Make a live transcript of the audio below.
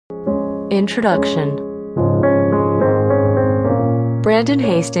Introduction. Brandon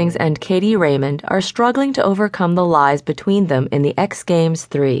Hastings and Katie Raymond are struggling to overcome the lies between them in the X Games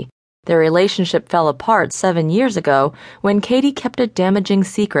 3. Their relationship fell apart 7 years ago when Katie kept a damaging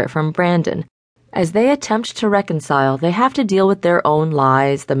secret from Brandon. As they attempt to reconcile, they have to deal with their own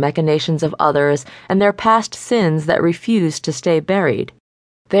lies, the machinations of others, and their past sins that refuse to stay buried.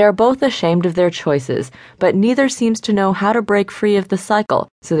 They are both ashamed of their choices, but neither seems to know how to break free of the cycle,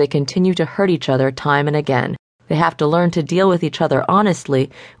 so they continue to hurt each other time and again. They have to learn to deal with each other honestly,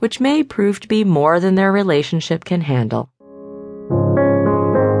 which may prove to be more than their relationship can handle.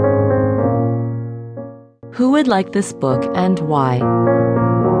 Who would like this book and why?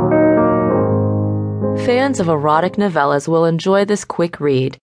 Fans of erotic novellas will enjoy this quick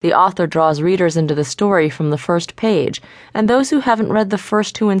read. The author draws readers into the story from the first page, and those who haven't read the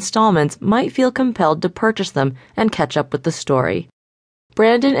first 2 installments might feel compelled to purchase them and catch up with the story.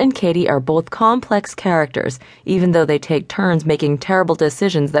 Brandon and Katie are both complex characters, even though they take turns making terrible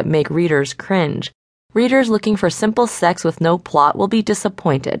decisions that make readers cringe. Readers looking for simple sex with no plot will be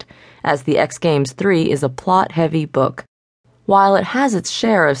disappointed, as the X Games 3 is a plot-heavy book. While it has its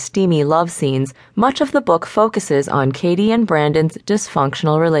share of steamy love scenes, much of the book focuses on Katie and Brandon's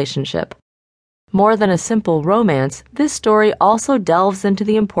dysfunctional relationship. More than a simple romance, this story also delves into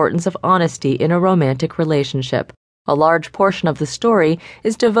the importance of honesty in a romantic relationship. A large portion of the story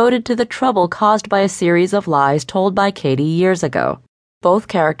is devoted to the trouble caused by a series of lies told by Katie years ago. Both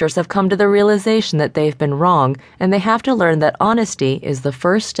characters have come to the realization that they've been wrong, and they have to learn that honesty is the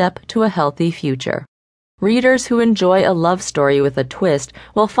first step to a healthy future. Readers who enjoy a love story with a twist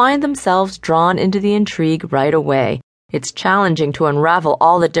will find themselves drawn into the intrigue right away. It's challenging to unravel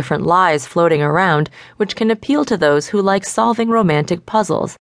all the different lies floating around, which can appeal to those who like solving romantic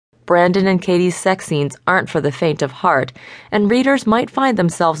puzzles. Brandon and Katie's sex scenes aren't for the faint of heart, and readers might find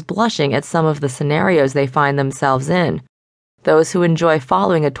themselves blushing at some of the scenarios they find themselves in. Those who enjoy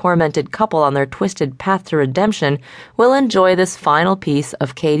following a tormented couple on their twisted path to redemption will enjoy this final piece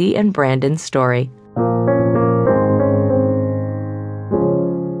of Katie and Brandon's story.